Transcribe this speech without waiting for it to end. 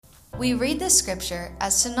We read this scripture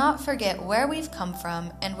as to not forget where we've come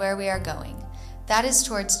from and where we are going. That is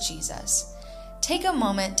towards Jesus. Take a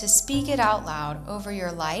moment to speak it out loud over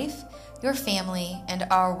your life, your family, and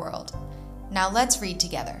our world. Now let's read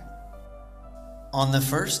together. On the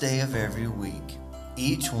first day of every week,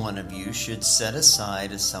 each one of you should set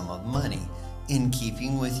aside a sum of money in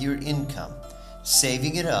keeping with your income,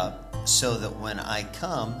 saving it up so that when I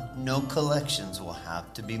come, no collections will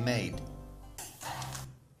have to be made.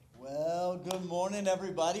 Well, good morning,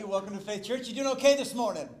 everybody. Welcome to Faith Church. You doing okay this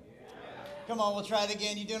morning? Come on, we'll try it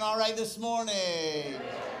again. You doing all right this morning?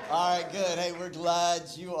 All right, good. Hey, we're glad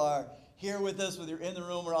you are here with us, whether you're in the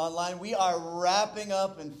room or online. We are wrapping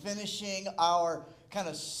up and finishing our kind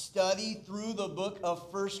of study through the book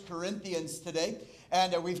of 1 Corinthians today.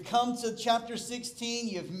 And we've come to chapter 16.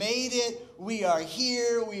 You've made it. We are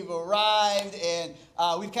here. We've arrived. And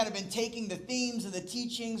we've kind of been taking the themes and the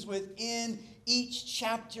teachings within each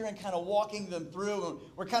chapter and kind of walking them through. And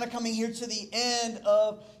we're kind of coming here to the end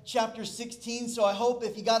of chapter 16. So I hope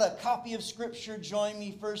if you got a copy of Scripture, join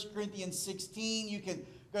me, 1 Corinthians 16. You can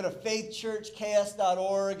go to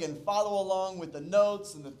faithchurchks.org and follow along with the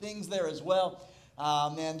notes and the things there as well.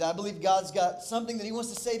 And I believe God's got something that He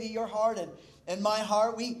wants to say to your heart and my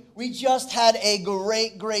heart. We just had a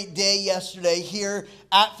great day yesterday here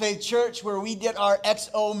at Faith Church where we did our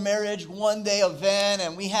XO Marriage one-day event,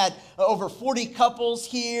 and we had over 40 couples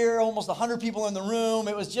here, almost 100 people in the room.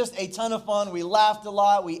 It was just a ton of fun. We laughed a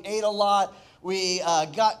lot. We ate a lot. We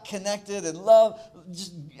got connected and love,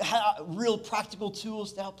 just had real practical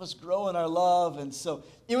tools to help us grow in our love. And so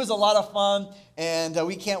it was a lot of fun, and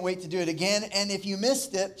we can't wait to do it again. And if you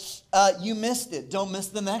missed it, you missed it. Don't miss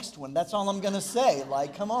the next one. That's all I'm going to say.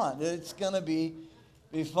 Like, come on. It's going to be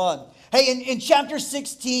fun. Hey, in chapter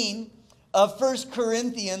 16 of 1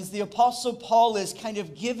 Corinthians, the Apostle Paul is kind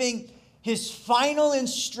of giving his final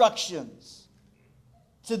instructions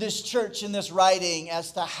to this church in this writing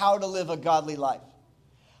as to how to live a godly life.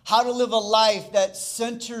 How to live a life that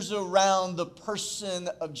centers around the person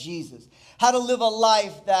of Jesus. How to live a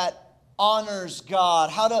life that honors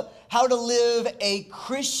God. How to live a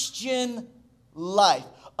Christian life.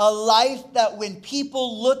 A life that when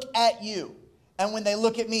people look at you and when they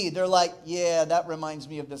look at me, they're like, yeah, that reminds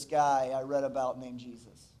me of this guy I read about named Jesus.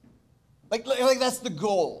 Like that's the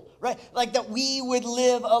goal, right? Like that we would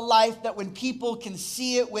live a life that when people can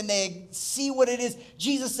see it, when they see what it is.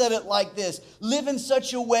 Jesus said it like this: live in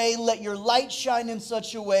such a way, let your light shine in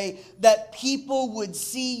such a way that people would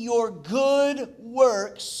see your good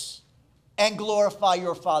works and glorify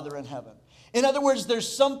your Father in heaven. In other words, there's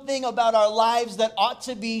something about our lives that ought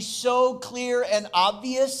to be so clear and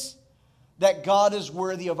obvious that God is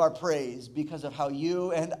worthy of our praise because of how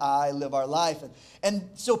you and I live our life. And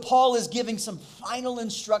so Paul is giving some final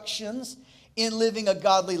instructions in living a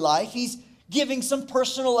godly life. He's giving some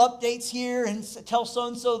personal updates here and tell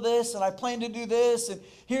so-and-so this, and I plan to do this, and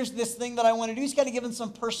here's this thing that I want to do. He's kind of giving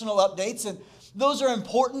some personal updates, and those are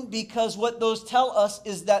important because what those tell us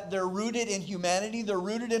is that they're rooted in humanity. They're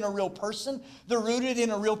rooted in a real person. They're rooted in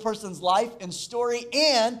a real person's life and story,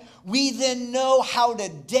 and we then know how to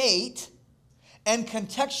date and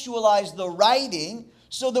contextualize the writing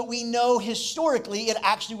so that we know historically it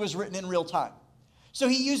actually was written in real time. So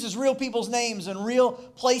he uses real people's names and real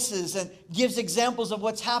places and gives examples of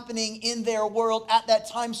what's happening in their world at that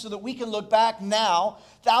time so that we can look back now,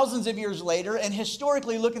 thousands of years later, and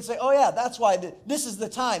historically look and say, oh yeah, that's why this is the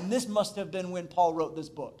time. This must have been when Paul wrote this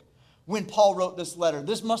book, when Paul wrote this letter.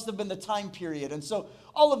 This must have been the time period. And so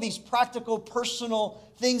all of these practical,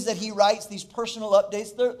 personal things that he writes, these personal updates,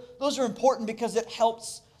 those are important because it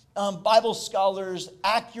helps Bible scholars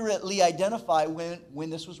accurately identify when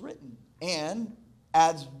this was written and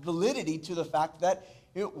adds validity to the fact that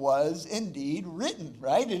it was indeed written,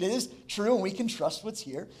 right? It is true, and we can trust what's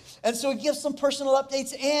here. And so he gives some personal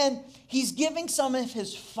updates, and he's giving some of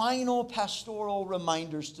his final pastoral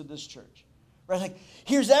reminders to this church. Right? Like,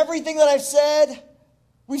 here's everything that I've said.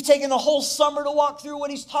 We've taken a whole summer to walk through what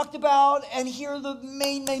he's talked about, and here are the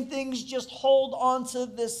main things. Just hold on to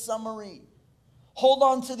this summary. Hold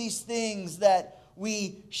on to these things that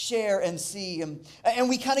we share and see. And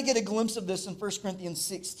we kind of get a glimpse of this in 1 Corinthians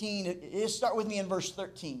 16. Start with me in verse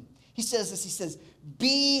 13. He says this, he says,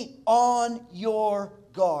 be on your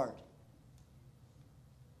guard.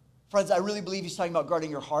 Friends, I really believe he's talking about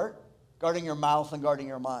guarding your heart, guarding your mouth, and guarding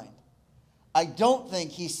your mind. I don't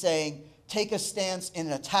think he's saying take a stance in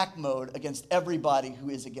an attack mode against everybody who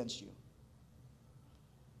is against you.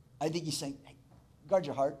 I think he's saying, hey, guard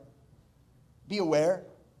your heart. Be aware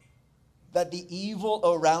that the evil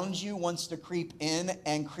around you wants to creep in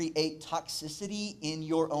and create toxicity in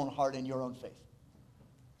your own heart and your own faith.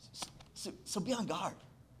 So be on guard.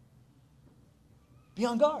 Be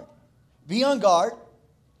on guard. Be on guard.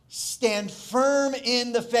 Stand firm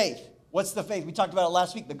in the faith. What's the faith? We talked about it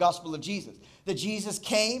last week, the gospel of Jesus. That Jesus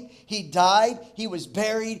came, he died, he was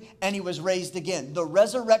buried, and he was raised again. The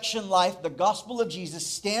resurrection life, the gospel of Jesus,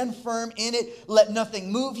 stand firm in it. Let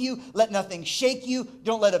nothing move you. Let nothing shake you.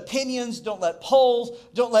 Don't let opinions, don't let polls,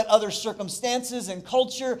 don't let other circumstances and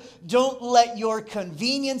culture, don't let your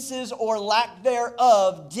conveniences or lack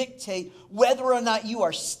thereof dictate whether or not you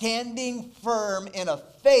are standing firm in a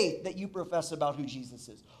faith that you profess about who Jesus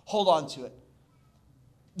is. Hold on to it.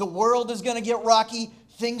 The world is going to get rocky.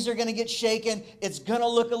 Things are going to get shaken. It's going to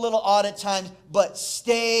look a little odd at times, but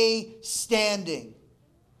stay standing.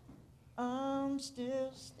 I'm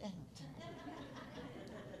still standing.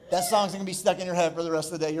 That song's going to be stuck in your head for the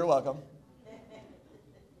rest of the day. You're welcome.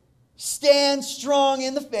 Stand strong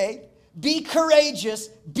in the faith. Be courageous.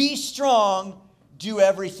 Be strong. Do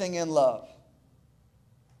everything in love.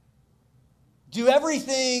 Do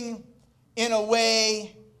everything in a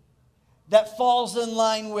way that falls in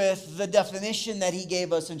line with the definition that he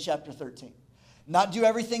gave us in chapter 13. Not do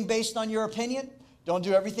everything based on your opinion. Don't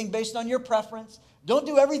do everything based on your preference. Don't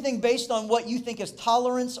do everything based on what you think is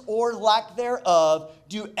tolerance or lack thereof.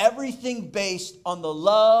 Do everything based on the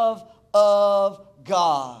love of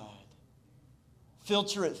God.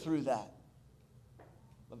 Filter it through that.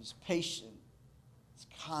 Love is patient. It's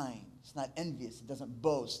kind. It's not envious. It doesn't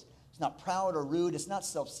boast. It's not proud or rude. It's not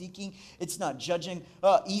self-seeking. It's not judging,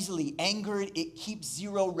 easily angered. It keeps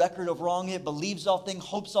zero record of wrong. It believes all things,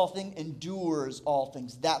 hopes all things, endures all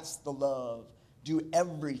things. That's the love. Do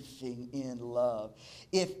everything in love.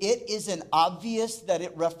 If it isn't obvious that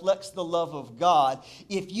it reflects the love of God,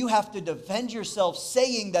 if you have to defend yourself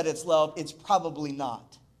saying that it's love, it's probably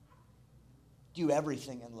not. Do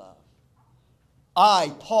everything in love.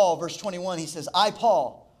 I, Paul, verse 21, he says, I,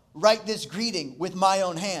 Paul, write this greeting with my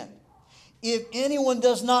own hand. If anyone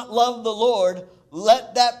does not love the Lord,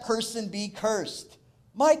 let that person be cursed.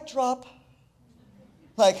 Mic drop.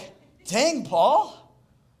 Like, dang, Paul.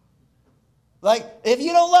 Like, if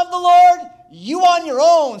you don't love the Lord, you on your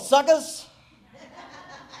own, suckers.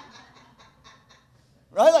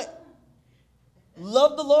 Right? Like,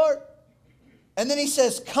 love the Lord. And then he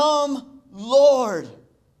says, come, Lord.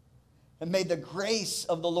 And may the grace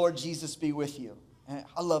of the Lord Jesus be with you. And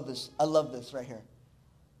I love this. I love this right here.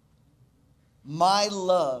 My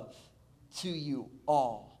love to you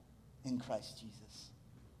all in Christ Jesus.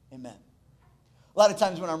 Amen. A lot of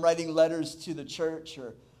times when I'm writing letters to the church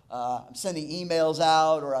or I'm sending emails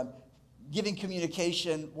out or I'm giving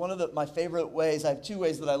communication, one of my favorite ways, I have two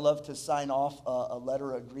ways that I love to sign off a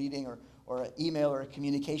letter, a greeting, or an email or a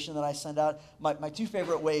communication that I send out. My two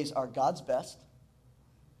favorite ways are God's best,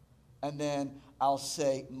 and then I'll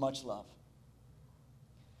say much love.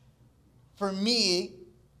 For me,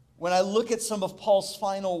 when I look at some of Paul's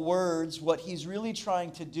final words, what he's really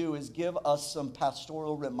trying to do is give us some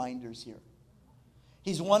pastoral reminders here.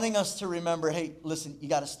 He's wanting us to remember, hey, listen, you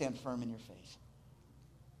got to stand firm in your faith.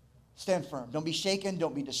 Stand firm. Don't be shaken.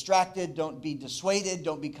 Don't be distracted. Don't be dissuaded.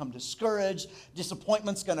 Don't become discouraged.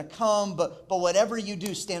 Disappointment's going to come, but whatever you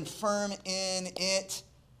do, stand firm in it.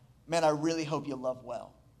 Man, I really hope you love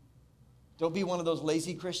well. Don't be one of those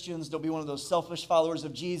lazy Christians. Don't be one of those selfish followers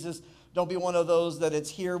of Jesus. Don't be one of those that it's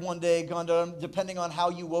here one day, gone down, depending on how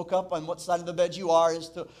you woke up, on what side of the bed you are, as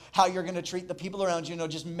to how you're going to treat the people around you. No,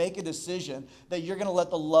 just make a decision that you're going to let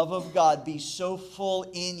the love of God be so full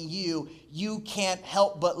in you, you can't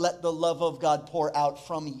help but let the love of God pour out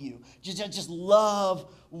from you. Just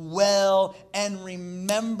love well and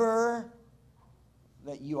remember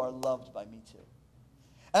that you are loved by me too.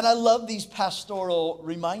 And I love these pastoral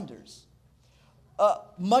reminders.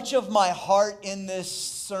 Much of my heart in this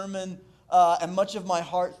sermon and much of my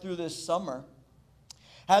heart through this summer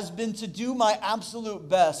has been to do my absolute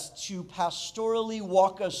best to pastorally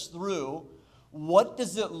walk us through what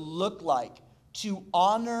does it look like to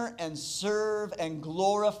honor and serve and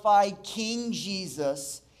glorify King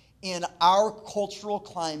Jesus in our cultural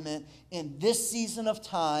climate, in this season of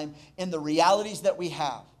time, in the realities that we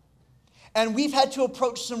have. And we've had to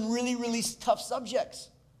approach some really, really tough subjects.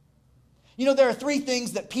 You know, there are three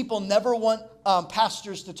things that people never want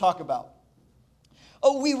pastors to talk about.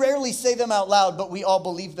 Oh, we rarely say them out loud, but we all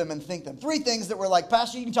believe them and think them. Three things that we're like,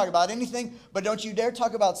 Pastor, you can talk about anything, but don't you dare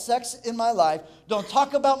talk about sex in my life. Don't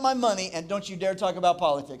talk about my money, and don't you dare talk about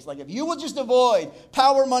politics. Like, if you will just avoid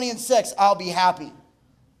power, money, and sex, I'll be happy.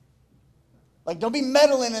 Like, don't be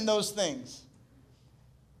meddling in those things.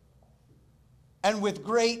 And with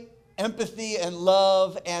great empathy and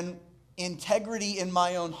love and integrity in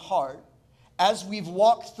my own heart, as we've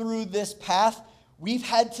walked through this path, we've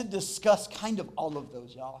had to discuss kind of all of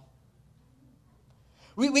those, y'all.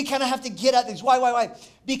 We kind of have to get at these. Why?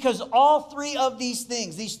 Because all three of these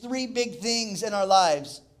things, these three big things in our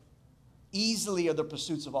lives, easily are the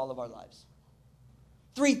pursuits of all of our lives.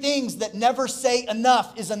 Three things that never say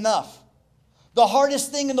enough is enough. The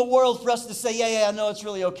hardest thing in the world for us to say, yeah, no, it's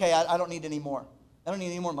really okay. I don't need any more. I don't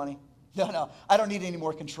need any more money. No, I don't need any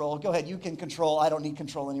more control. Go ahead, you can control. I don't need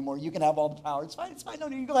control anymore. You can have all the power. It's fine. No,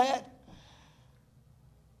 you go ahead.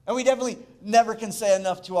 And we definitely never can say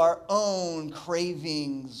enough to our own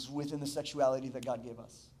cravings within the sexuality that God gave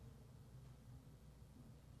us.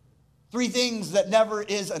 Three things that never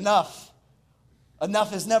is enough.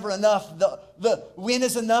 Enough is never enough. The when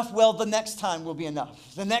is enough? Well, the next time will be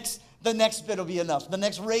enough. The next bit will be enough. The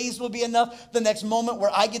next raise will be enough. The next moment where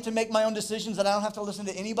I get to make my own decisions and I don't have to listen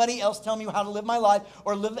to anybody else tell me how to live my life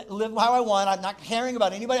or live how I want. I'm not caring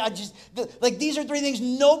about anybody. These are three things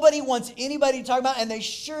nobody wants anybody to talk about, and they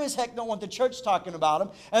sure as heck don't want the church talking about them,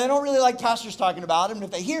 and they don't really like pastors talking about them. And if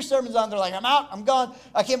they hear sermons on, they're like, I'm out, I'm gone.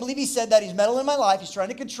 I can't believe he said that. He's meddling in my life. He's trying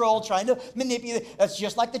to control, trying to manipulate. That's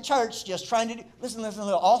just like the church, just trying to do. Listen.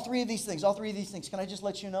 All three of these things, can I just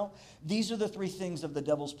let you know? These are the three things of the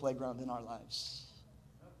devil's playground in our lives.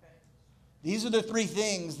 Okay. These are the three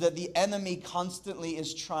things that the enemy constantly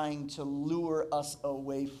is trying to lure us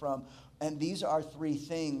away from. And these are three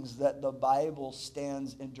things that the Bible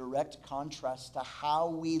stands in direct contrast to how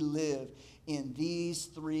we live in these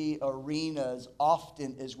three arenas.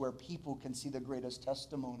 Often is where people can see the greatest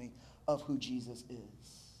testimony of who Jesus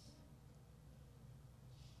is.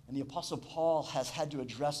 And the Apostle Paul has had to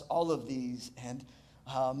address all of these, and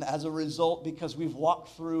as a result, because we've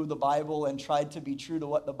walked through the Bible and tried to be true to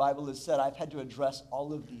what the Bible has said, I've had to address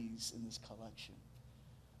all of these in this collection.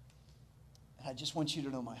 And I just want you to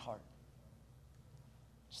know my heart.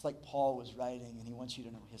 Just like Paul was writing, and he wants you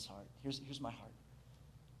to know his heart. Here's my heart.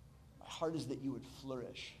 My heart is that you would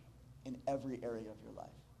flourish in every area of your life.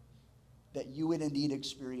 That you would indeed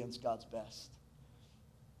experience God's best.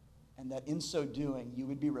 And that in so doing, you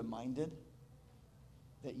would be reminded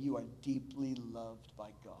that you are deeply loved by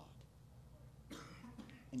God.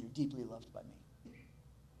 And you're deeply loved by me.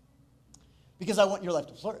 Because I want your life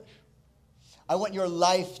to flourish. I want your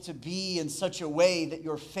life to be in such a way that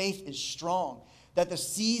your faith is strong. That the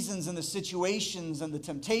seasons and the situations and the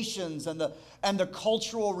temptations and the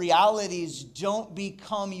cultural realities don't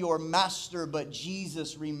become your master, but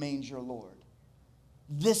Jesus remains your Lord.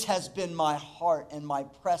 This has been my heart and my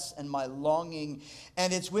press and my longing.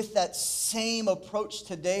 And it's with that same approach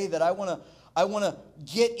today that I want to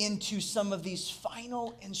get into some of these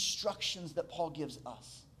final instructions that Paul gives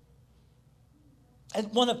us.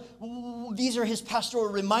 And these are his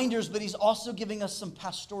pastoral reminders, but he's also giving us some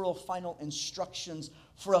pastoral final instructions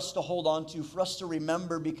for us to hold on to, for us to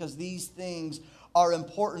remember, because these things are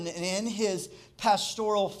important. And in his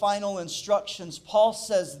pastoral final instructions, Paul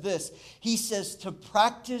says this. He says to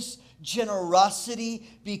practice generosity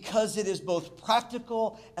because it is both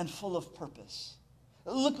practical and full of purpose.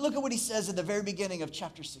 Look at what he says at the very beginning of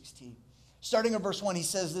chapter 16. Starting at verse 1, he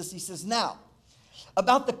says this. He says, now,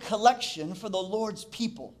 about the collection for the Lord's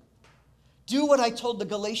people, do what I told the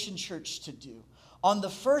Galatian church to do. On the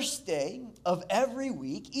first day of every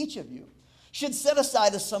week, each of you should set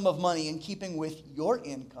aside a sum of money in keeping with your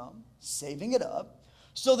income, saving it up,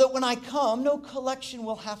 so that when I come, no collection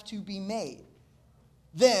will have to be made.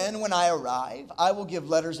 Then, when I arrive, I will give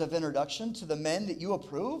letters of introduction to the men that you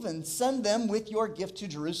approve and send them with your gift to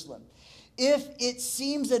Jerusalem. If it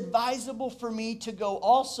seems advisable for me to go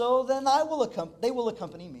also, then they will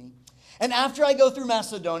accompany me. And after I go through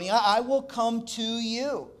Macedonia, I will come to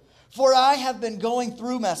you, for I have been going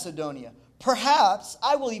through Macedonia. Perhaps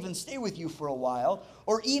I will even stay with you for a while,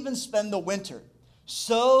 or even spend the winter,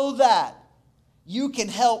 so that you can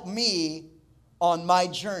help me on my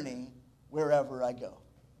journey wherever I go.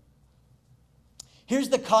 Here's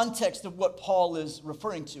the context of what Paul is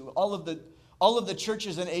referring to. All of the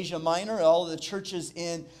churches in Asia Minor, all of the churches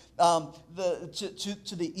in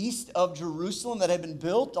to the east of Jerusalem that had been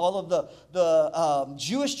built, all of the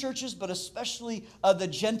Jewish churches, but especially the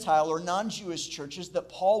Gentile or non-Jewish churches that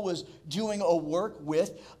Paul was doing a work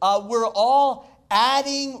with, were all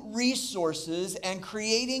adding resources and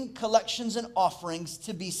creating collections and offerings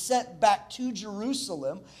to be sent back to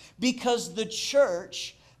Jerusalem, because the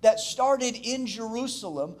church that started in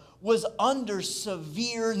Jerusalem was under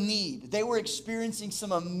severe need. They were experiencing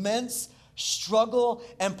some immense struggle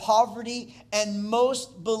and poverty, and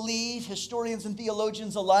most believe, historians and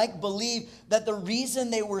theologians alike, believe that the reason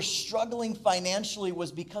they were struggling financially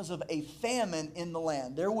was because of a famine in the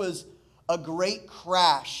land. There was a great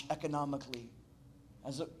crash economically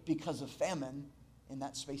because of famine in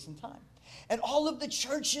that space and time. And all of the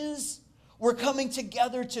churches were coming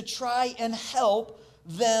together to try and help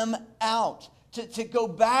them out, to go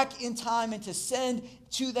back in time and to send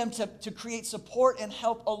to them to create support and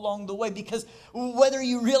help along the way. Because whether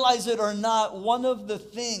you realize it or not, one of the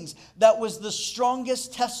things that was the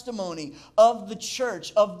strongest testimony of the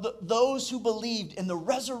church, of those who believed in the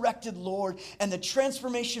resurrected Lord and the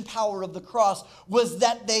transformation power of the cross, was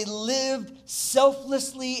that they lived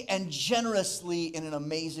selflessly and generously in an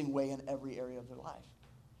amazing way in every area of their life.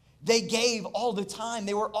 They gave all the time.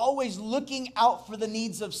 They were always looking out for the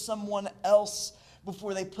needs of someone else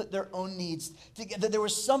before they put their own needs together. There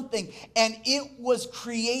was something, and it was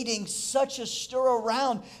creating such a stir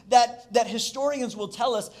around that historians will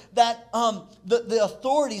tell us that the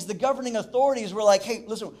authorities, the governing authorities were like, hey,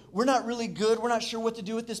 listen, we're not really good. We're not sure what to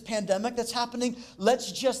do with this pandemic that's happening.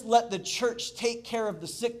 Let's just let the church take care of the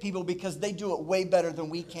sick people because they do it way better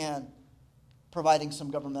than we can, providing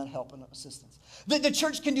some government help and assistance. The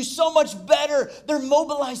church can do so much better. They're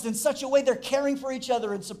mobilized in such a way. They're caring for each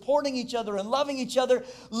other and supporting each other and loving each other.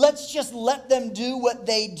 Let's just let them do what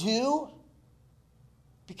they do,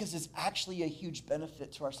 because it's actually a huge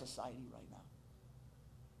benefit to our society right now.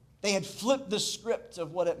 They had flipped the script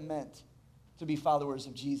of what it meant to be followers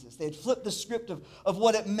of Jesus. They had flipped the script of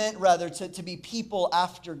what it meant, rather, to be people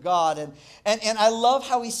after God. And I love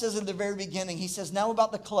how he says at the very beginning, he says, now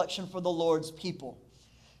about the collection for the Lord's people.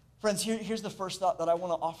 Friends, here's the first thought that I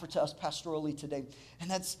want to offer to us pastorally today.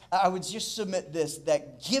 And that's, I would just submit this,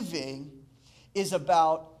 that giving is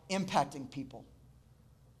about impacting people.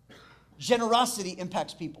 Generosity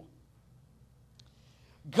impacts people.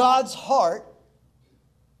 God's heart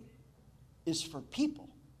is for people.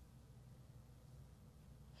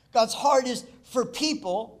 God's heart is for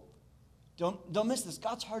people. Don't miss this.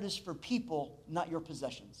 God's heart is for people, not your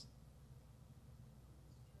possessions.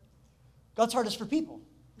 God's heart is for people,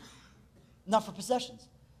 not for possessions.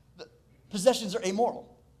 Possessions are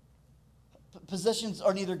amoral. Possessions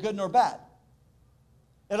are neither good nor bad.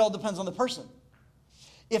 It all depends on the person.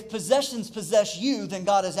 If possessions possess you, then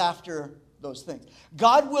God is after those things.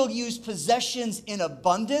 God will use possessions in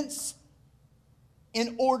abundance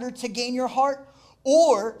in order to gain your heart,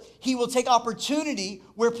 or he will take opportunity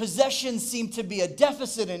where possessions seem to be a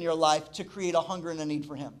deficit in your life to create a hunger and a need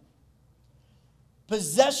for him.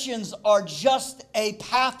 Possessions are just a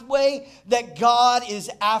pathway that God is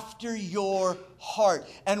after your heart.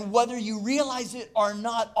 And whether you realize it or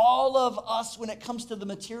not, all of us, when it comes to the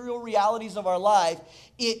material realities of our life,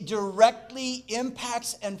 it directly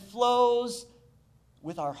impacts and flows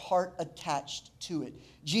with our heart attached to it.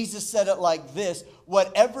 Jesus said it like this: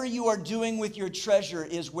 whatever you are doing with your treasure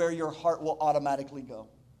is where your heart will automatically go.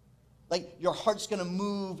 Like, your heart's going to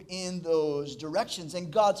move in those directions.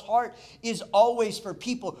 And God's heart is always for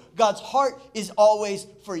people. God's heart is always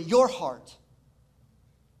for your heart.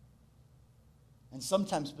 And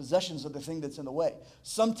sometimes possessions are the thing that's in the way.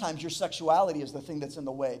 Sometimes your sexuality is the thing that's in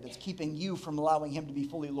the way, that's keeping you from allowing him to be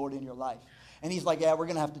fully Lord in your life. And he's like, yeah, we're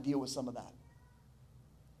going to have to deal with some of that.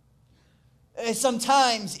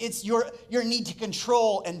 Sometimes it's your need to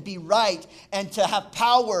control and be right and to have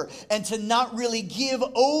power and to not really give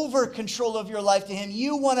over control of your life to him.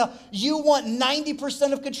 You want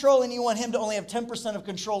 90% of control, and you want him to only have 10% of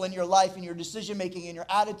control in your life, in your decision making, in your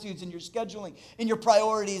attitudes, in your scheduling, in your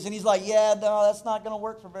priorities. And he's like, yeah, no, that's not going to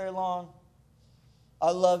work for very long.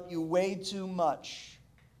 I love you way too much.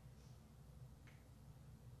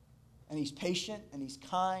 And he's patient and he's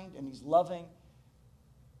kind and he's loving.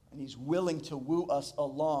 And he's willing to woo us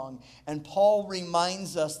along. And Paul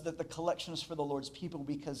reminds us that the collection is for the Lord's people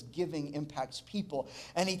because giving impacts people.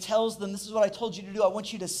 And he tells them, this is what I told you to do. I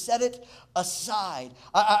want you to set it aside.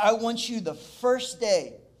 I want you, the first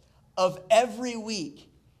day of every week,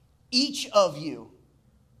 each of you,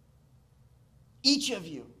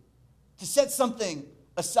 to set something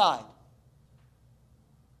aside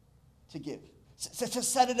to give. To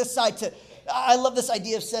set it aside. I love this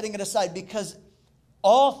idea of setting it aside, because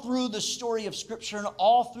all through the story of Scripture and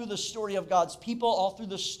all through the story of God's people, all through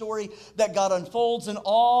the story that God unfolds, and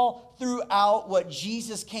all throughout what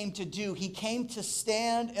Jesus came to do, he came to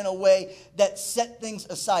stand in a way that set things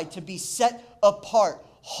aside, to be set apart,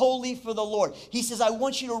 holy for the Lord. He says, I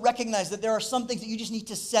want you to recognize that there are some things that you just need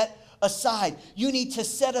to set aside. You need to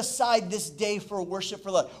set aside this day for worship for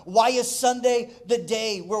the Lord. Why is Sunday the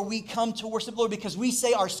day where we come to worship the Lord? Because we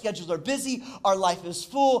say our schedules are busy, our life is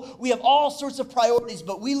full, we have all sorts of priorities,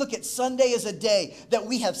 but we look at Sunday as a day that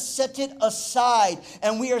we have set it aside,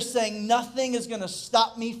 and we are saying nothing is going to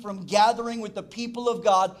stop me from gathering with the people of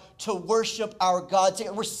God to worship our God.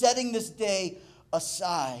 We're setting this day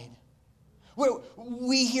aside.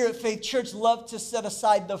 We here at Faith Church love to set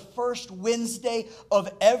aside the first Wednesday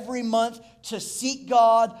of every month to seek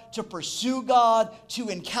God, to pursue God, to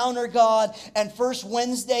encounter God. And first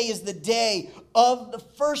Wednesday is the day of the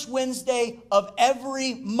first Wednesday of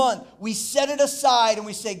every month. We set it aside and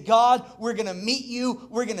we say, God, we're going to meet you.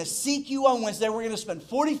 We're going to seek you on Wednesday. We're going to spend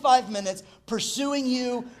 45 minutes pursuing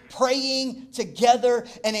you, praying together,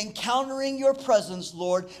 and encountering your presence,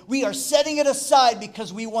 Lord. We are setting it aside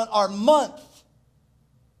because we want our month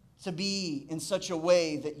to be in such a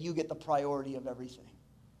way that you get the priority of everything.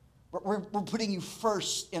 We're putting you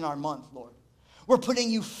first in our month, Lord. We're putting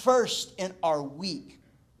you first in our week,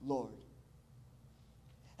 Lord.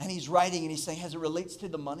 And he's writing and he's saying, as it relates to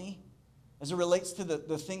the money, as it relates to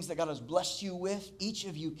the things that God has blessed you with, each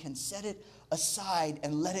of you can set it aside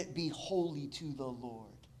and let it be holy to the Lord.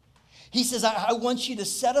 He says, I want you to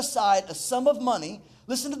set aside a sum of money.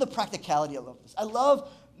 Listen to the practicality of this. I love,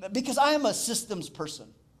 because I am a systems person.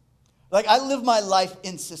 Like, I live my life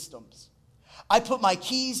in systems. I put my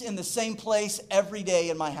keys in the same place every day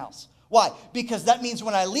in my house. Why? Because that means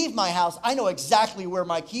when I leave my house, I know exactly where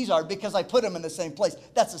my keys are because I put them in the same place.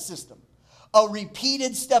 That's a system. A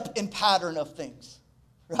repeated step and pattern of things.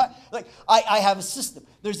 Right? Like, I have a system.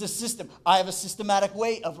 There's a system. I have a systematic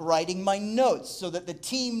way of writing my notes so that the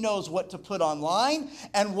team knows what to put online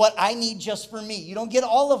and what I need just for me. You don't get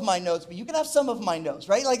all of my notes, but you can have some of my notes,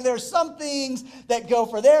 right? Like, there are some things that go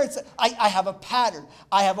for there. I have a pattern.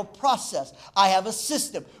 I have a process. I have a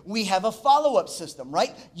system. We have a follow-up system,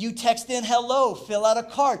 right? You text in hello, fill out a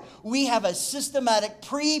card. We have a systematic,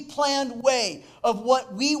 pre-planned way of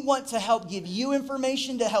what we want to help give you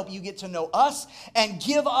information to help you get to know us and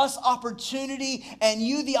give us opportunity and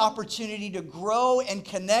you the opportunity to grow and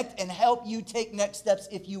connect and help you take next steps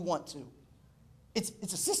if you want to. It's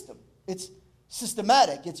a system. It's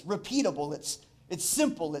systematic. It's repeatable. It's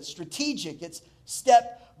simple. It's strategic. It's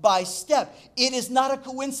step by step. It is not a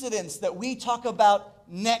coincidence that we talk about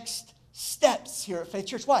next steps here at Faith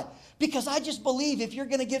Church. Why? Because I just believe if you're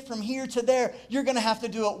going to get from here to there, you're going to have to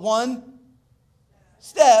do it one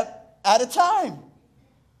step at a time.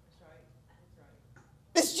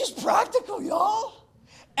 It's just practical, y'all.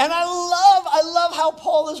 And I love how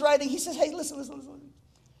Paul is writing. He says, hey, listen.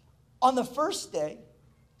 On the first day,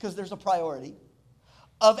 because there's a priority,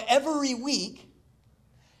 of every week,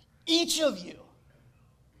 each of you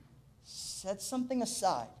set something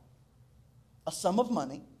aside, a sum of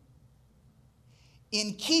money,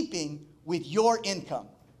 in keeping with your income.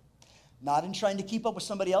 Not in trying to keep up with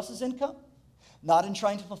somebody else's income, not in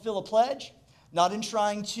trying to fulfill a pledge, not in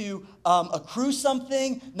trying to accrue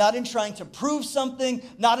something, not in trying to prove something,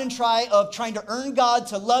 not in trying to earn God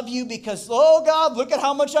to love you because, oh God, look at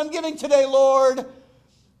how much I'm giving today, Lord.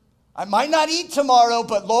 I might not eat tomorrow,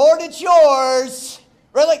 but Lord, it's yours.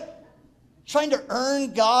 Right? Like trying to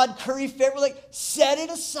earn God, curry favor. Like set it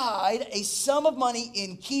aside, a sum of money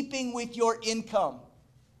in keeping with your income.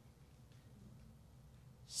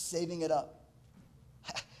 Saving it up.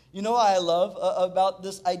 You know what I love about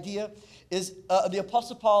this idea? Is the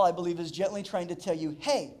Apostle Paul, I believe, is gently trying to tell you,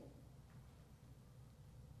 hey,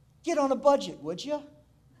 get on a budget, would you?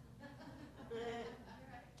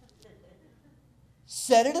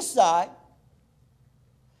 Set it aside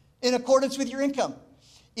in accordance with your income.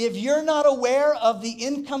 If you're not aware of the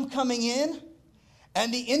income coming in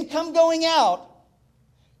and the income going out,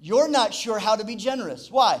 you're not sure how to be generous.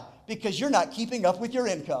 Why? Because you're not keeping up with your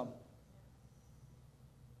income.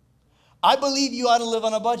 I believe you ought to live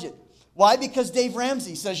on a budget. Why? Because Dave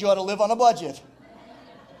Ramsey says you ought to live on a budget.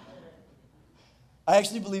 I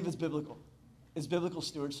actually believe it's biblical. It's biblical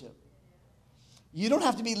stewardship. You don't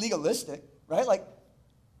have to be legalistic, right? Like,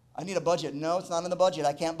 I need a budget. No, it's not in the budget.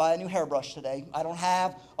 I can't buy a new hairbrush today. I don't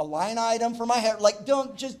have a line item for my hair. Like,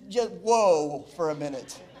 don't just whoa for a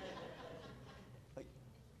minute. Like,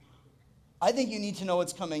 I think you need to know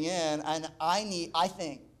what's coming in, and I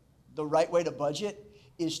think the right way to budget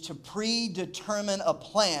is to predetermine a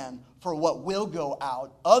plan for what will go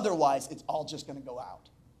out. Otherwise, it's all just going to go out.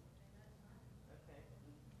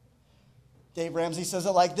 Dave Ramsey says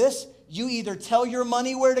it like this: you either tell your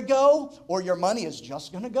money where to go, or your money is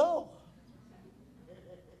just going to go.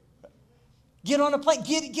 Get on a plan.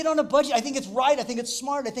 Get on a budget. I think it's right. I think it's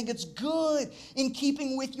smart. I think it's good. In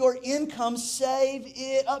keeping with your income, save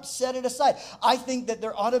it up. Set it aside. I think that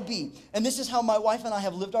there ought to be, and this is how my wife and I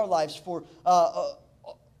have lived our lives for,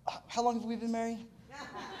 how long have we been married?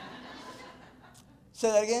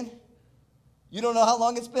 Say that again. You don't know how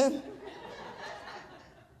long it's been?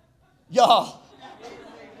 Y'all.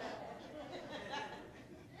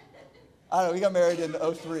 I don't know, we got married in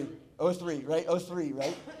 03. 03, right? 03,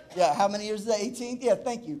 right? Yeah, how many years is that? 18? Yeah,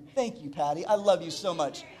 thank you. Thank you, Patty. I love you so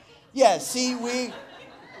much. Yeah, see,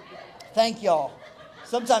 thank y'all.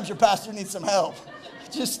 Sometimes your pastor needs some help.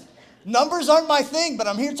 Just, numbers aren't my thing, but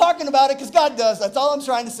I'm here talking about it because God does. That's all I'm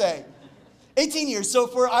trying to say. 18 years. So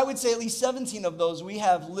for, I would say, at least 17 of those, we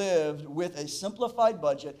have lived with a simplified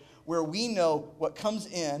budget where we know what comes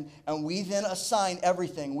in, and we then assign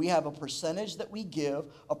everything. We have a percentage that we give,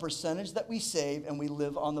 a percentage that we save, and we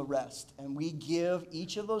live on the rest. And we give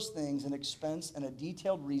each of those things an expense and a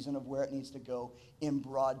detailed reason of where it needs to go in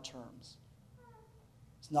broad terms.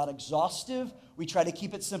 It's not exhaustive. We try to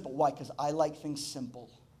keep it simple. Why? Because I like things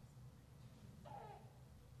simple.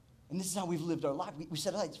 And this is how we've lived our life. We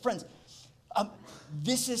said, friends,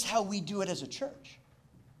 this is how we do it as a church.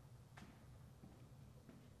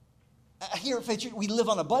 Here at Faith Church, we live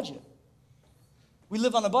on a budget. We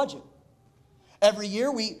live on a budget. Every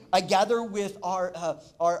year, I gather with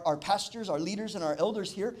our pastors, our leaders, and our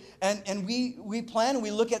elders here, and we plan and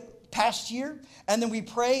we look at past year, and then we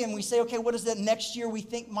pray and we say, okay, what does that next year we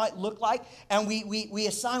think might look like? And we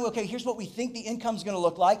assign, okay, here's what we think the income's going to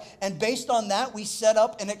look like, and based on that, we set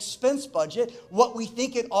up an expense budget, what we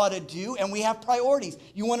think it ought to do, and we have priorities.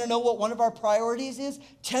 You want to know what one of our priorities is?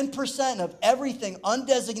 10% of everything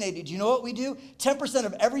undesignated. Do you know what we do? 10%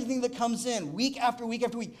 of everything that comes in week after week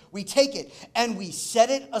after week, we take it and we set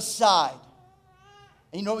it aside.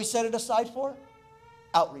 And you know what we set it aside for?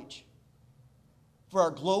 Outreach. For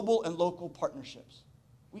our global and local partnerships.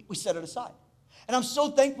 We set it aside. And I'm so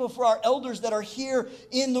thankful for our elders that are here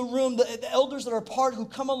in the room, the elders that are part who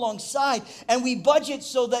come alongside, and we budget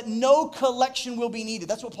so that no collection will be needed.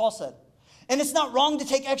 That's what Paul said. And it's not wrong to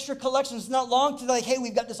take extra collections. It's not wrong to like, hey,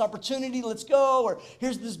 we've got this opportunity, let's go, or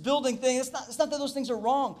here's this building thing. It's not that those things are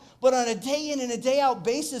wrong. But on a day in and a day out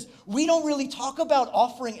basis, we don't really talk about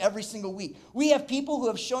offering every single week. We have people who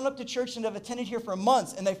have shown up to church and have attended here for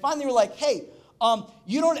months, and they finally were like, hey,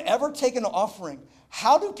 you don't ever take an offering.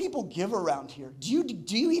 How do people give around here? Do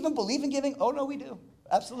you even believe in giving? Oh, no, we do.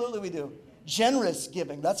 Absolutely, we do. Generous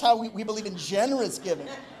giving. That's how we believe in generous giving.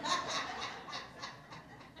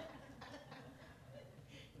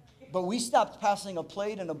 But we stopped passing a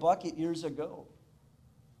plate and a bucket years ago.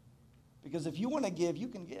 Because if you want to give, you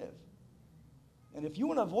can give. And if you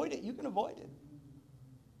want to avoid it, you can avoid it.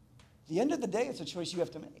 At the end of the day, it's a choice you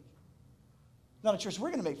have to make. Not a choice we're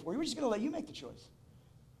going to make for you. We're just going to let you make the choice.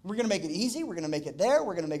 We're going to make it easy. We're going to make it there.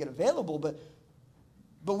 We're going to make it available. But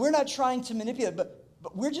we're not trying to manipulate. But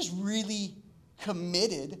we're just really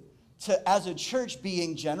committed to, as a church,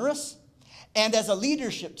 being generous, and as a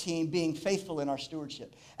leadership team, being faithful in our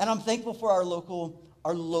stewardship. And I'm thankful for our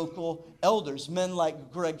local elders, men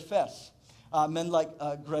like Greg Fess, men like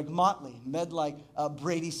Greg Motley, men like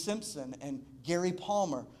Brady Simpson and Gary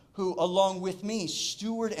Palmer, who, along with me,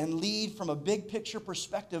 steward and lead from a big picture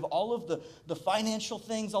perspective all of the financial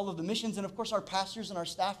things, all of the missions, and of course our pastors and our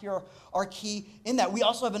staff here are key in that. We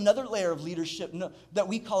also have another layer of leadership that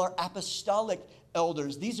we call our apostolic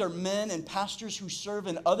elders. These are men and pastors who serve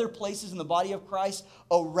in other places in the body of Christ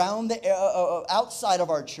around outside of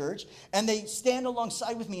our church, and they stand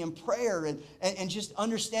alongside with me in prayer and just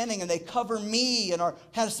understanding, and they cover me and are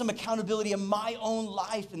kind of some accountability in my own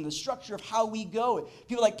life and the structure of how we go.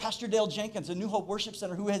 People like Pastor Dale Jenkins at New Hope Worship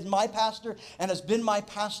Center, who is my pastor and has been my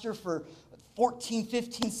pastor for 14,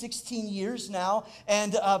 15, 16 years now,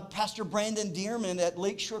 and Pastor Brandon Dearman at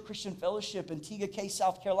Lakeshore Christian Fellowship in Tega Cay,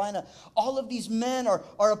 South Carolina. All of these men are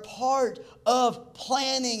a part of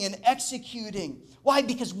planning and executing. Why?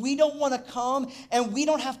 Because we don't want to come and we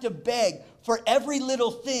don't have to beg for every little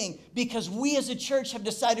thing, because we as a church have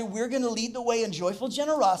decided we're going to lead the way in joyful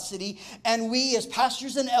generosity, and we as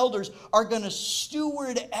pastors and elders are going to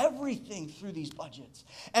steward everything through these budgets.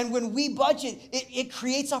 And when we budget, it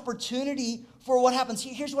creates opportunity for what happens.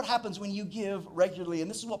 Here's what happens when you give regularly, and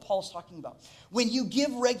this is what Paul's talking about. When you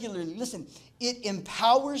give regularly, listen, it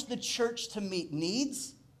empowers the church to meet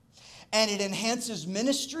needs, and it enhances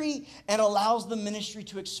ministry and allows the ministry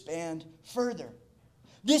to expand further.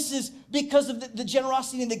 This is because of the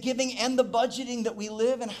generosity and the giving and the budgeting that we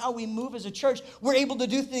live and how we move as a church. We're able to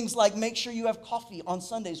do things like make sure you have coffee on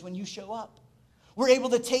Sundays when you show up. We're able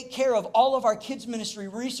to take care of all of our kids' ministry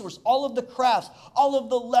resource, all of the crafts, all of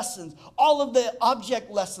the lessons, all of the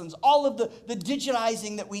object lessons, all of the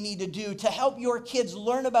digitizing that we need to do to help your kids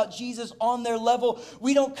learn about Jesus on their level.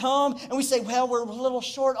 We don't come and we say, well, we're a little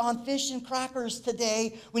short on fish and crackers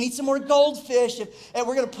today. We need some more goldfish, and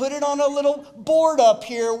we're going to put it on a little board up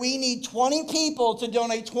here. We need 20 people to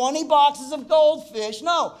donate 20 boxes of goldfish.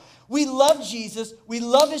 No. We love Jesus. We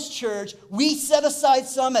love his church. We set aside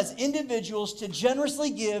some as individuals to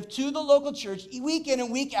generously give to the local church week in and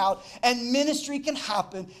week out, and ministry can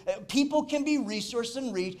happen. People can be resourced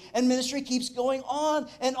and reached, and ministry keeps going on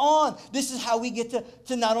and on. This is how we get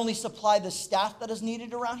to not only supply the staff that is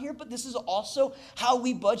needed around here, but this is also how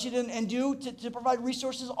we budget and do to provide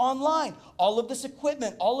resources online. All of this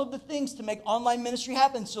equipment, all of the things to make online ministry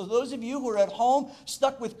happen. So those of you who are at home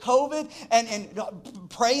stuck with COVID and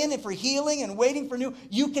praying for healing and waiting for new,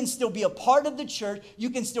 you can still be a part of the church.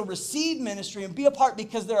 You can still receive ministry and be a part,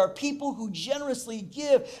 because there are people who generously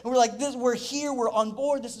give. And we're like, this, we're here, we're on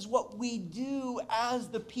board. This is what we do as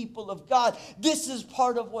the people of God. This is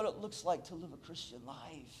part of what it looks like to live a Christian life.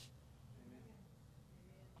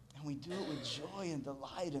 And we do it with joy and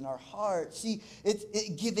delight in our heart. See,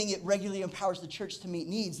 giving it regularly empowers the church to meet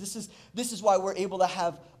needs. This is why we're able to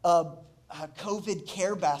have COVID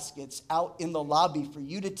care baskets out in the lobby for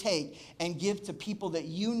you to take and give to people that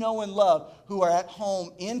you know and love who are at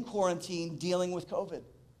home in quarantine dealing with COVID.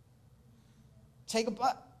 Take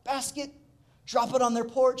a basket, drop it on their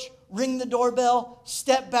porch, ring the doorbell,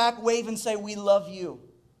 step back, wave, and say, "We love you,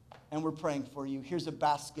 and we're praying for you. Here's a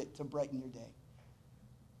basket to brighten your day."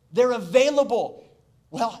 They're available.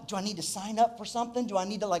 Well, do I need to sign up for something? Do I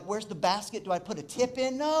need to, where's the basket? Do I put a tip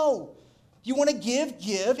in? No. If you want to give,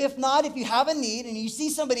 give. If not, if you have a need and you see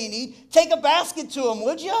somebody in need, take a basket to them,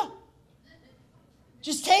 would you?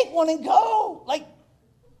 Just take one and go.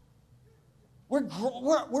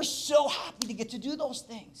 We're so happy to get to do those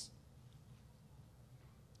things.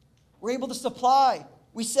 We're able to supply.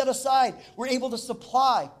 We set aside. We're able to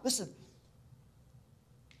supply. Listen,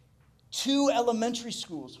 2 elementary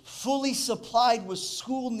schools fully supplied with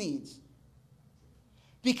school needs,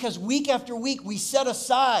 because week after week we set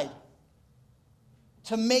aside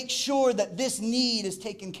to make sure that this need is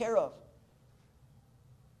taken care of.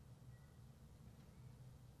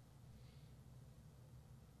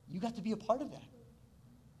 You got to be a part of that.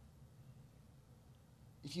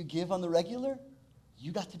 If you give on the regular,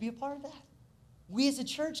 you got to be a part of that. We as a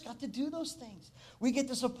church got to do those things. We get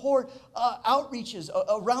to support outreaches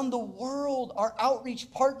around the world, our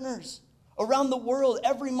outreach partners around the world.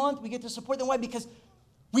 Every month we get to support them. Why? Because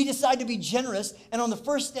we decide to be generous, and on the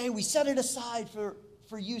first day we set it aside for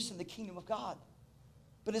use in the kingdom of God.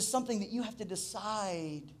 But it's something that you have to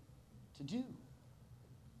decide to do.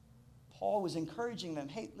 Paul was encouraging them,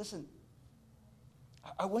 hey, listen,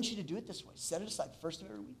 I want you to do it this way. Set it aside first of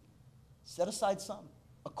every week. Set aside some,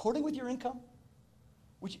 according with your income,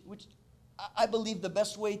 which I believe the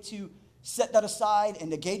best way to set that aside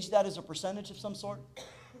and to gauge that is a percentage of some sort.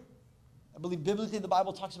 I believe biblically the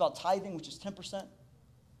Bible talks about tithing, which is 10%. And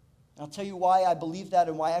I'll tell you why I believe that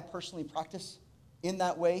and why I personally practice in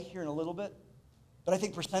that way here in a little bit. But I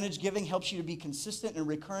think percentage giving helps you to be consistent and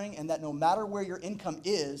recurring, and that no matter where your income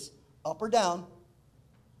is, up or down,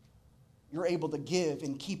 you're able to give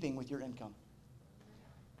in keeping with your income.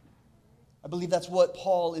 I believe that's what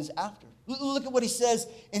Paul is after. Look at what he says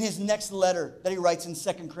in his next letter that he writes in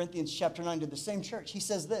 2 Corinthians chapter 9 to the same church. He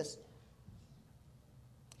says this.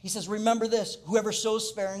 He says, remember this, whoever sows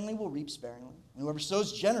sparingly will reap sparingly, and whoever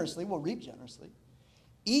sows generously will reap generously.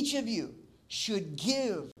 Each of you should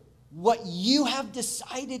give what you have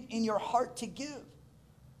decided in your heart to give,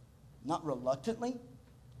 not reluctantly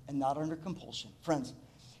and not under compulsion. Friends,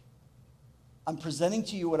 I'm presenting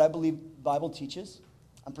to you what I believe the Bible teaches.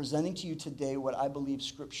 I'm presenting to you today what I believe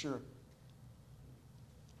Scripture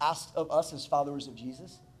asks of us as followers of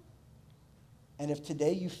Jesus. And if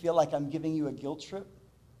today you feel like I'm giving you a guilt trip,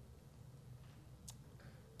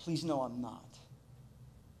 please know I'm not.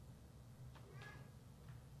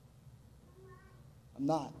 I'm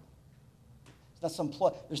not. It's not some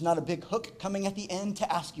plot. There's not a big hook coming at the end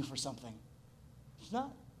to ask you for something. It's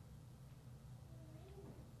not.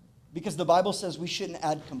 Because the Bible says we shouldn't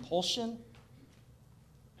add compulsion,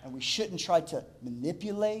 and we shouldn't try to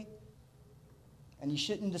manipulate, and you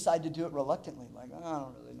shouldn't decide to do it reluctantly, like, oh, I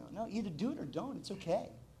don't really know. No, either do it or don't. It's okay.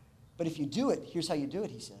 But if you do it, here's how you do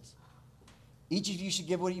it, he says. Each of you should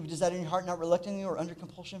give what you've decided in your heart, not reluctantly or under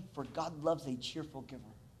compulsion, for God loves a cheerful giver.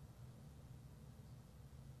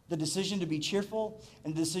 The decision to be cheerful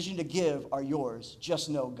and the decision to give are yours. Just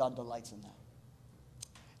know God delights in that.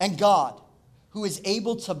 And God, who is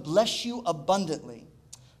able to bless you abundantly,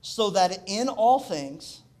 so that in all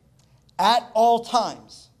things, at all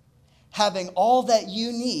times, having all that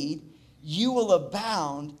you need, you will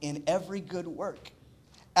abound in every good work.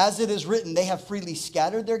 As it is written, they have freely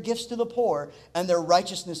scattered their gifts to the poor, and their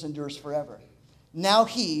righteousness endures forever. Now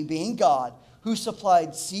he, being God, who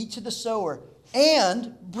supplied seed to the sower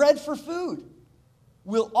and bread for food,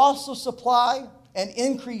 will also supply and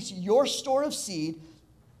increase your store of seed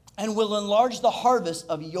and will enlarge the harvest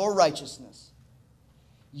of your righteousness.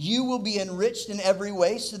 You will be enriched in every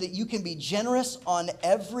way so that you can be generous on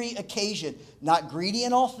every occasion, not greedy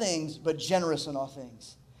in all things, but generous in all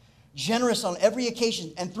things. Generous on every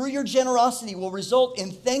occasion, and through your generosity will result in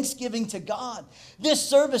thanksgiving to God. This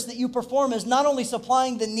service that you perform is not only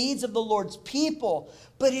supplying the needs of the Lord's people,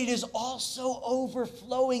 but it is also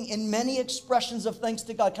overflowing in many expressions of thanks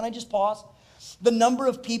to God. Can I just pause? The number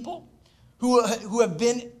of people who have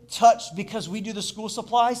been touched because we do the school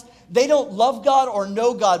supplies, they don't love God or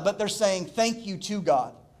know God, but they're saying thank you to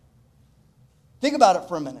God. Think about it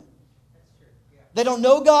for a minute. They don't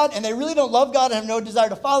know God, and they really don't love God and have no desire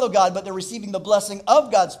to follow God, but they're receiving the blessing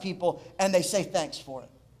of God's people, and they say thanks for it.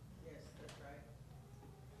 Yes, that's right.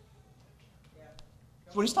 Yeah.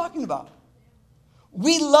 That's what he's talking about.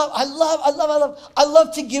 I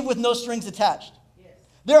love to give with no strings attached. Yes.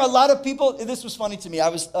 There are a lot of people, this was funny to me. I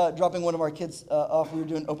was dropping one of our kids off. We were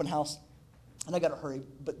doing open house, and I got to hurry,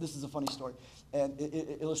 but this is a funny story, and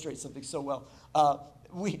it illustrates something so well.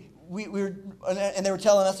 We were, and they were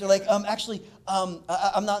telling us, they're like, I'm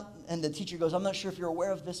not, and the teacher goes, I'm not sure if you're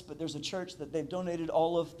aware of this, but there's a church that they've donated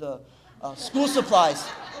all of the school supplies.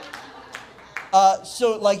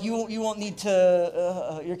 So like you won't need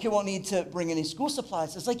to, your kid won't need to bring any school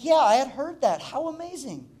supplies. It's like, yeah, I had heard that. How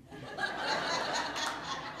amazing.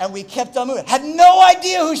 And we kept on moving. Had no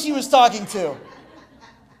idea who she was talking to.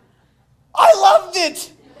 I loved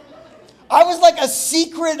it. I was like a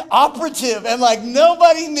secret operative, and like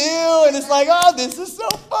nobody knew, and it's like, oh, this is so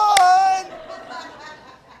fun.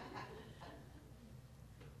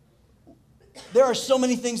 There are so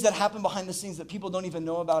many things that happen behind the scenes that people don't even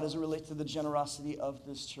know about as it relates to the generosity of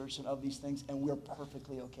this church and of these things, and we're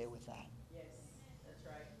perfectly okay with that. Yes, that's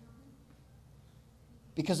right.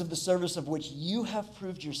 Because of the service of which you have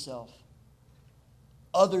proved yourself,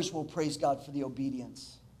 others will praise God for the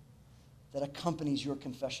obedience that accompanies your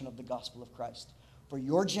confession of the gospel of Christ, for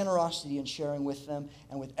your generosity in sharing with them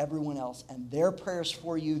and with everyone else, and their prayers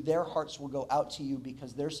for you, their hearts will go out to you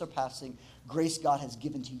because their surpassing grace God has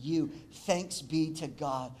given to you. Thanks be to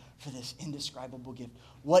God for this indescribable gift.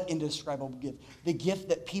 What indescribable gift? The gift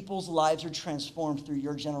that people's lives are transformed through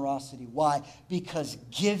your generosity. Why? Because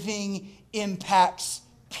giving impacts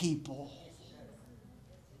people.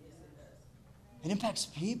 It impacts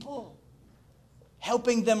people.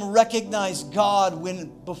 Helping them recognize God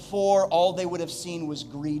when before all they would have seen was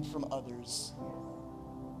greed from others.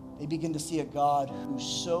 They begin to see a God who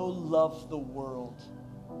so loved the world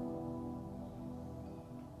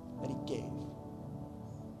that he gave.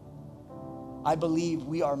 I believe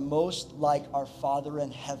we are most like our Father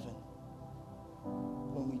in heaven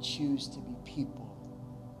when we choose to be people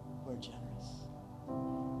who are generous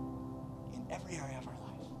in every area of our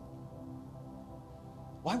life.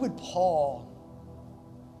 Why would Paul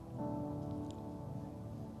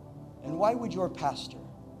and why would your pastor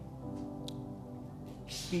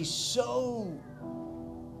be so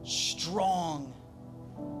strong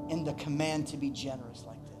in the command to be generous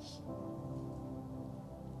like this?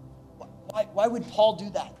 Why would Paul do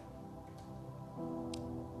that?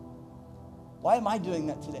 Why am I doing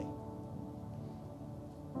that today?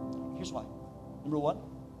 Here's why. Number one,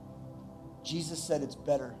 Jesus said it's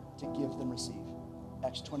better to give than receive.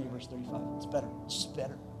 Acts 20, verse 35. It's better. It's just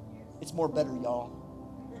better. It's more better, y'all.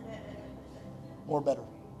 More better.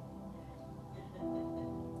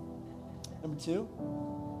 Number two,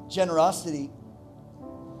 generosity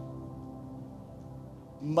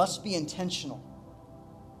must be intentional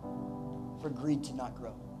for greed to not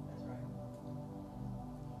grow. That's right.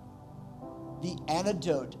 The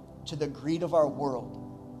antidote to the greed of our world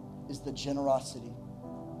is the generosity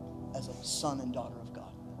as a son and daughter of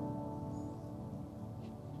God.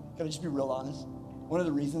 Can I just be real honest? One of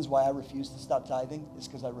the reasons why I refuse to stop tithing is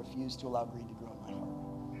because I refuse to allow greed to grow in my heart.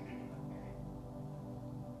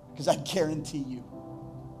 Because I guarantee it,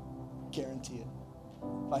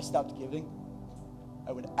 if I stopped giving,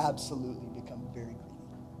 I would absolutely become very greedy.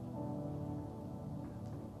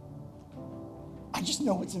 I just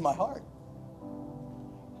know what's in my heart.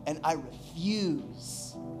 And I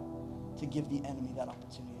refuse to give the enemy that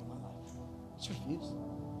opportunity in my life. Just refuse.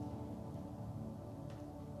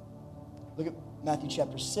 Look at Matthew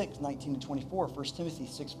chapter 6, 19 to 24, 1 Timothy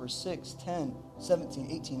 6, verse 6, 10, 17,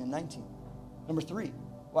 18, and 19. Number three,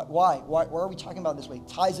 why are we talking about it this way?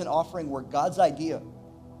 Tithes and offering were God's idea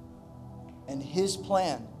and his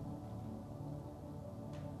plan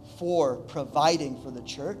for providing for the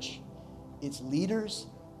church, its leaders,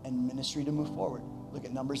 and ministry to move forward. Look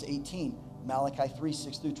at Numbers 18, Malachi 3,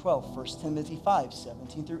 6 through 12, 1 Timothy 5,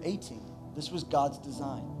 17 through 18. This was God's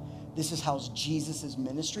design. This is how Jesus'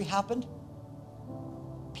 ministry happened.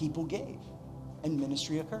 People gave, and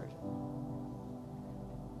ministry occurred.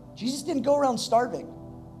 Jesus didn't go around starving.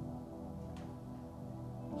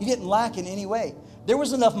 He didn't lack in any way. There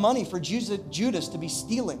was enough money for Judas to be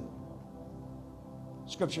stealing.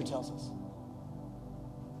 Scripture tells us.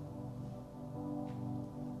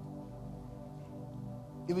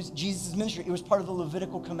 It was Jesus' ministry. It was part of the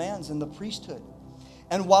Levitical commands and the priesthood.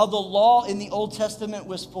 And while the law in the Old Testament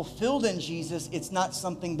was fulfilled in Jesus, it's not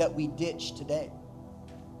something that we ditch today.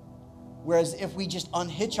 Whereas if we just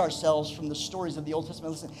unhitch ourselves from the stories of the Old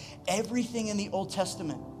Testament, listen, everything in the Old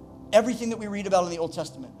Testament, everything that we read about in the Old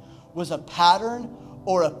Testament was a pattern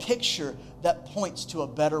or a picture that points to a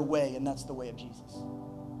better way, and that's the way of Jesus.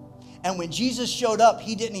 And when Jesus showed up,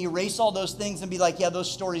 he didn't erase all those things and be like, yeah,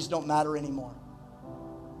 those stories don't matter anymore.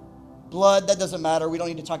 Blood, that doesn't matter. We don't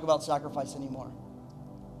need to talk about sacrifice anymore.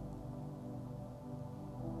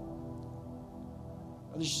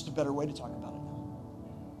 There's just a better way to talk about it now.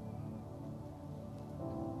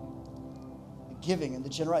 The giving and the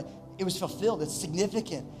generosity, it was fulfilled. It's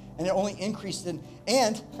significant, and it only increased in.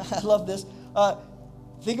 And I love this.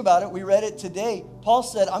 Think about it. We read it today. Paul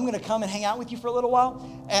said, I'm going to come and hang out with you for a little while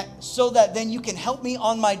so that then you can help me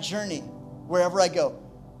on my journey wherever I go.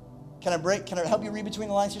 Can I help you read between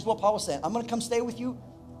the lines? Here's what Paul was saying. I'm going to come stay with you,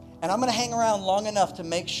 and I'm going to hang around long enough to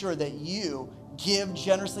make sure that you give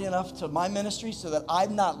generously enough to my ministry so that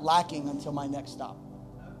I'm not lacking until my next stop.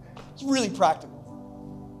 It's really practical.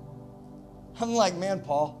 I'm like, man,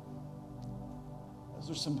 Paul, those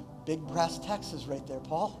are some big brass taxes right there,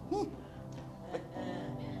 Paul.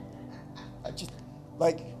 I just,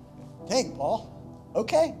 dang, Paul.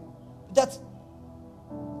 Okay. That's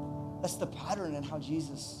the pattern and how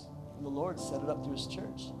Jesus and the Lord set it up through his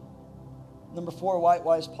church. Number 4,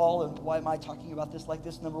 why is Paul and why am I talking about this like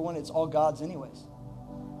this? Number 1, it's all God's anyways.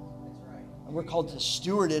 That's right. And we're called to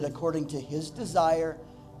steward it according to his desire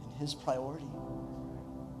and his priority.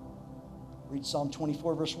 Read Psalm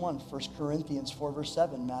 24, verse 1, 1 Corinthians 4, verse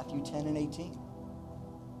 7, Matthew 10 and 18.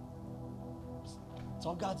 It's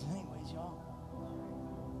all God's anyways, y'all.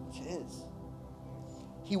 It is.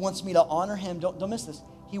 He wants me to honor him. Don't miss this.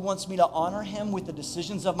 He wants me to honor him with the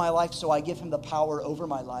decisions of my life, so I give him the power over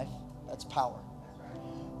my life. That's power.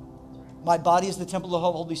 My body is the temple of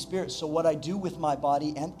the Holy Spirit, so what I do with my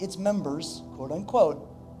body and its members, quote unquote,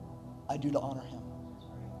 I do to honor him.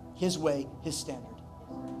 His way, his standard.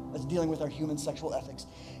 That's dealing with our human sexual ethics.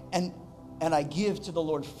 And I give to the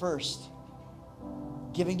Lord first,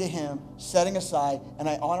 giving to him, setting aside, and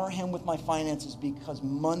I honor him with my finances because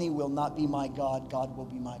money will not be my God. God will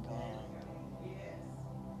be my God.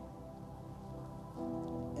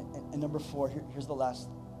 And number 4, here's the last.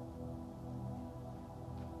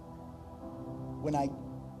 When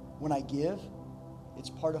I give, it's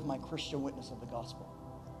part of my Christian witness of the gospel.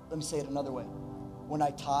 Let me say it another way. When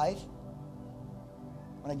I tithe,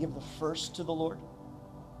 when I give the first to the Lord,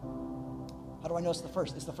 how do I know it's the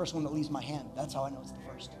first? It's the first one that leaves my hand. That's how I know it's the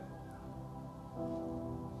first.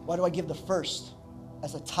 Why do I give the first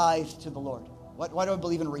as a tithe to the Lord? Why do I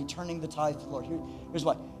believe in returning the tithe to the Lord? Here's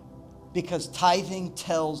why. Because tithing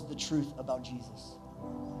tells the truth about Jesus.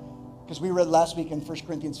 Because we read last week in 1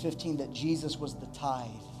 Corinthians 15 that Jesus was the tithe.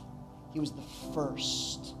 He was the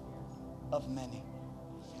first of many.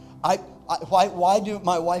 Why do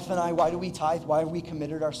my wife and I, why do we tithe? Why have we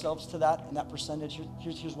committed ourselves to that and that percentage?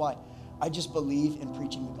 Here's why. I just believe in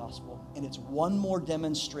preaching the gospel. And it's one more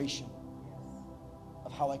demonstration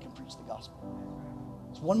of how I can preach the gospel.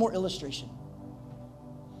 It's one more illustration.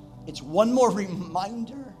 It's one more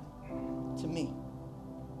reminder to me.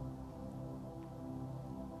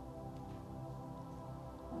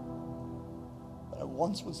 That I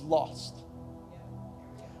once was lost.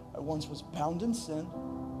 I once was bound in sin.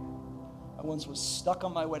 I once was stuck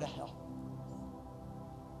on my way to hell.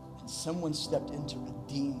 And someone stepped in to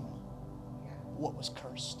redeem what was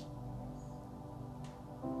cursed.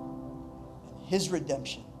 And his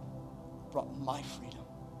redemption brought my freedom,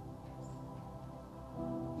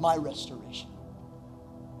 my restoration,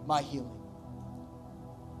 my healing.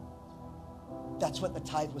 That's what the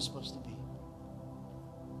tithe was supposed to be.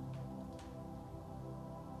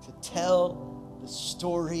 To tell the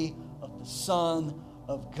story of the Son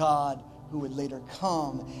of God who would later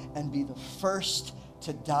come and be the first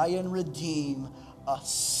to die and redeem a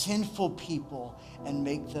sinful people and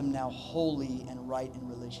make them now holy and right in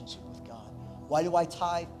relationship with God. Why do I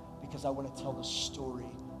tithe? Because I want to tell the story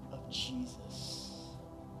of Jesus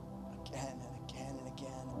again and again and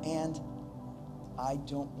again. And I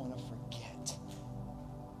don't want to forget.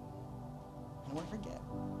 I don't want to forget.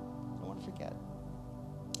 I don't want to forget.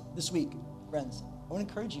 This week, friends, I want to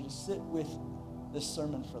encourage you to sit with this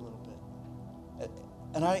sermon for a little bit.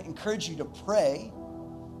 And I encourage you to pray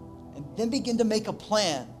and then begin to make a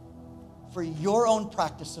plan for your own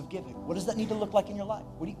practice of giving. What does that need to look like in your life?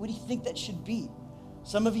 What do you think that should be?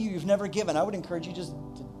 Some of you've never given. I would encourage you just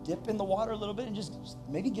to dip in the water a little bit and just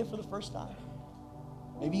maybe give for the first time.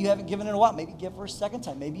 Maybe you haven't given in a while. Maybe give for a second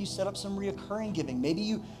time. Maybe you set up some reoccurring giving. Maybe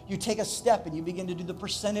you take a step and you begin to do the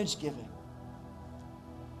percentage giving.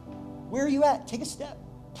 Where are you at? Take a step.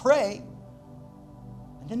 Pray.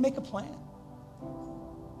 And then make a plan.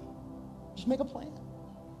 Just make a plan.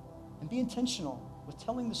 And be intentional with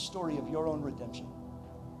telling the story of your own redemption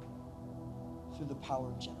through the power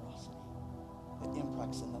of generosity that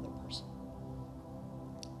impacts another person.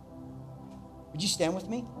 Would you stand with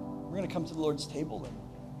me? We're going to come to the Lord's table. And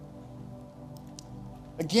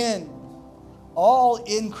again, all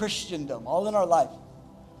in Christendom, all in our life,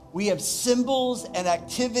 we have symbols and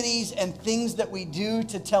activities and things that we do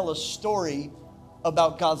to tell a story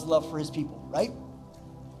about God's love for his people, right?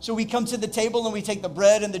 So we come to the table and we take the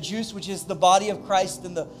bread and the juice, which is the body of Christ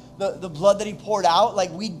and the blood that he poured out.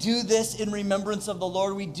 Like, we do this in remembrance of the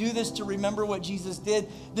Lord. We do this to remember what Jesus did.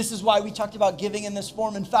 This is why we talked about giving in this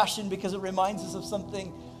form and fashion, because it reminds us of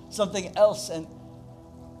something else. And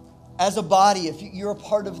as a body, if you're a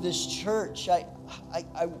part of this church, I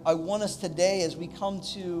want us today, as we come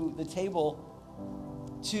to the table,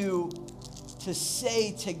 to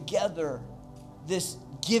say together this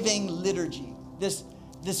giving liturgy, this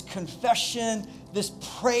confession, this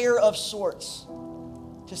prayer of sorts,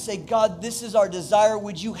 to say, God, this is our desire.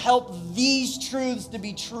 Would you help these truths to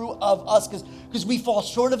be true of us? Because we fall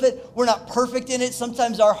short of it. We're not perfect in it.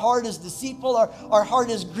 Sometimes our heart is deceitful. Our heart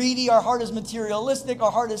is greedy. Our heart is materialistic.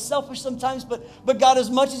 Our heart is selfish sometimes. But God, as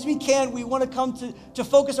much as we can, we want to come to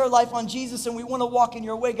focus our life on Jesus, and we want to walk in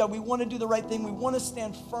your way, God. We want to do the right thing. We want to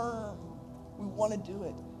stand firm. We want to do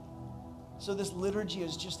it. So this liturgy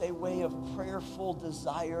is just a way of prayerful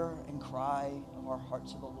desire and cry of our heart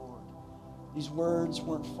to the Lord. These words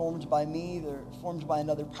weren't formed by me. They're formed by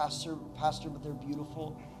another pastor, but they're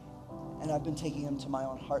beautiful. And I've been taking them to my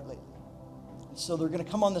own heart lately. And so they're going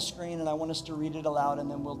to come on the screen, and I want us to read it aloud,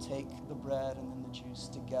 and then we'll take the bread and then the juice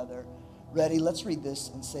together. Ready? Let's read this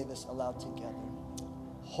and say this aloud together.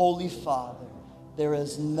 Holy Father, there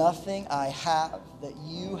is nothing I have that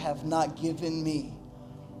you have not given me.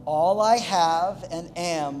 All I have and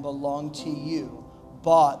am belong to you,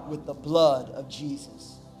 bought with the blood of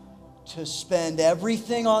Jesus. To spend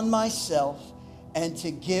everything on myself and to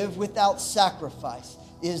give without sacrifice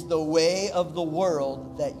is the way of the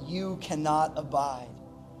world that you cannot abide.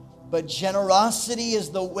 But generosity is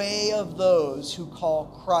the way of those who call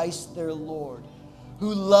Christ their Lord,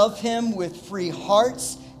 who love him with free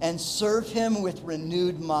hearts and serve him with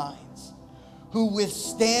renewed minds, who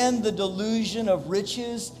withstand the delusion of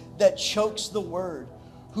riches that chokes the word,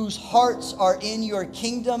 whose hearts are in your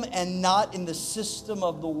kingdom and not in the system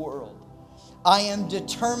of the world. I am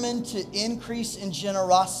determined to increase in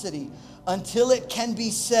generosity until it can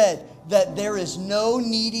be said that there is no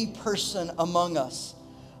needy person among us.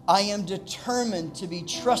 I am determined to be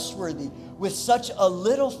trustworthy with such a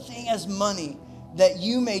little thing as money, that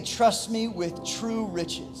you may trust me with true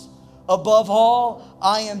riches. Above all,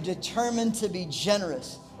 I am determined to be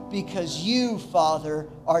generous, because you, Father,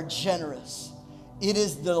 are generous. It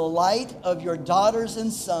is the delight of your daughters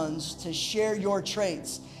and sons to share your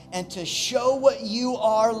traits and to show what you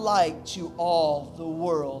are like to all the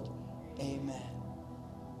world. Amen.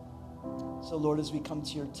 So, Lord, as we come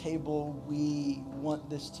to your table, we want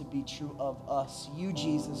this to be true of us. You,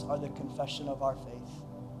 Jesus, are the confession of our faith.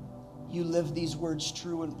 You live these words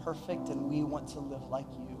true and perfect, and we want to live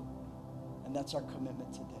like you. And that's our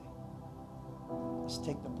commitment today. Let's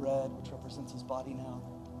take the bread, which represents his body now.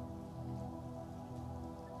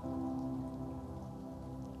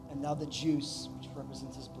 And now the juice, which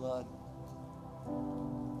represents his blood.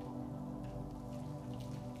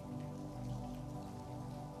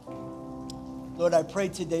 Lord, I pray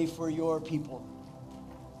today for your people,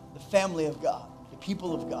 the family of God, the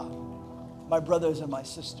people of God, my brothers and my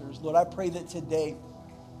sisters. Lord, I pray that today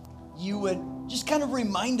you would just kind of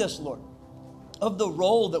remind us, Lord, of the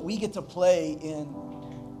role that we get to play in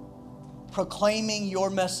proclaiming your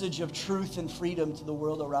message of truth and freedom to the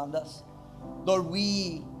world around us. Lord,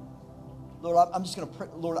 I'm just going to pray.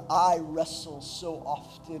 Lord, I wrestle so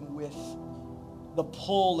often with the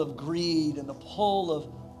pull of greed and the pull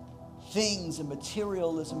of things and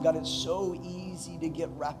materialism. God, it's so easy to get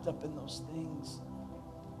wrapped up in those things.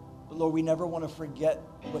 But Lord, we never want to forget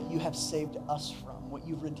what you have saved us from, what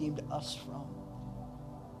you've redeemed us from.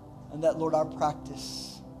 And that, Lord, our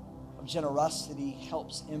practice of generosity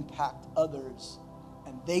helps impact others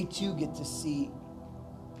and they too get to see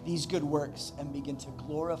these good works and begin to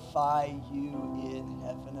glorify you in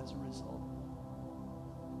heaven as a result.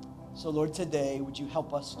 So Lord, today, would you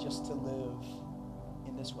help us just to live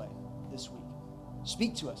in this way, this week?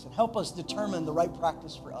 Speak to us and help us determine the right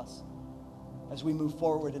practice for us as we move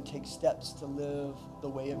forward and take steps to live the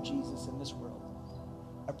way of Jesus in this world.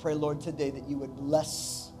 I pray, Lord, today that you would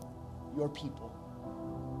bless your people,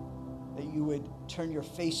 that you would turn your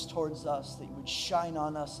face towards us, that you would shine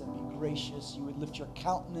on us and be gracious. You would lift your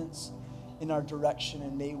countenance in our direction,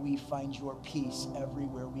 and may we find your peace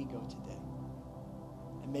everywhere we go today.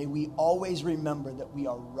 And may we always remember that we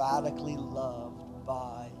are radically loved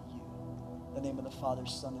by you. In the name of the Father,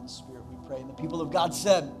 Son, and Spirit, we pray. And the people of God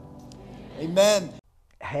said, amen.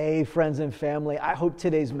 Hey, friends and family, I hope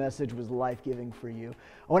today's message was life-giving for you.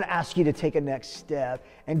 I want to ask you to take a next step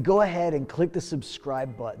and go ahead and click the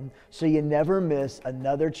subscribe button so you never miss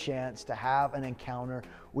another chance to have an encounter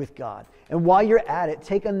with God. And while you're at it,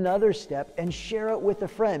 take another step and share it with a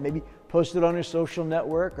friend. Maybe post it on your social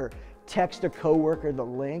network or text a coworker the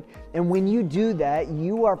link. And when you do that,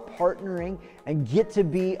 you are partnering and get to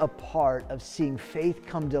be a part of seeing faith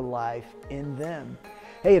come to life in them.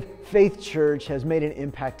 Hey, if Faith Church has made an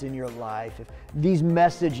impact in your life, if these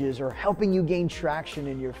messages are helping you gain traction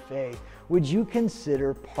in your faith, would you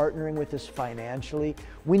consider partnering with us financially?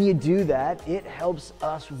 When you do that, it helps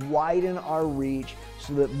us widen our reach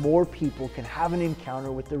so that more people can have an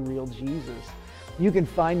encounter with the real Jesus. You can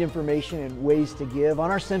find information and ways to give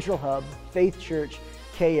on our central hub,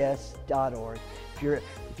 faithchurchks.org.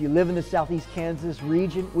 If you live in the Southeast Kansas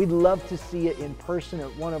region, we'd love to see you in person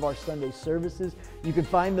at one of our Sunday services. You can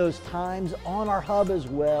find those times on our hub as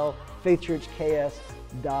well,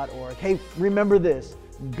 faithchurchks.org. Hey, remember this,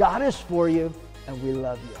 God is for you and we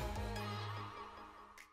love you.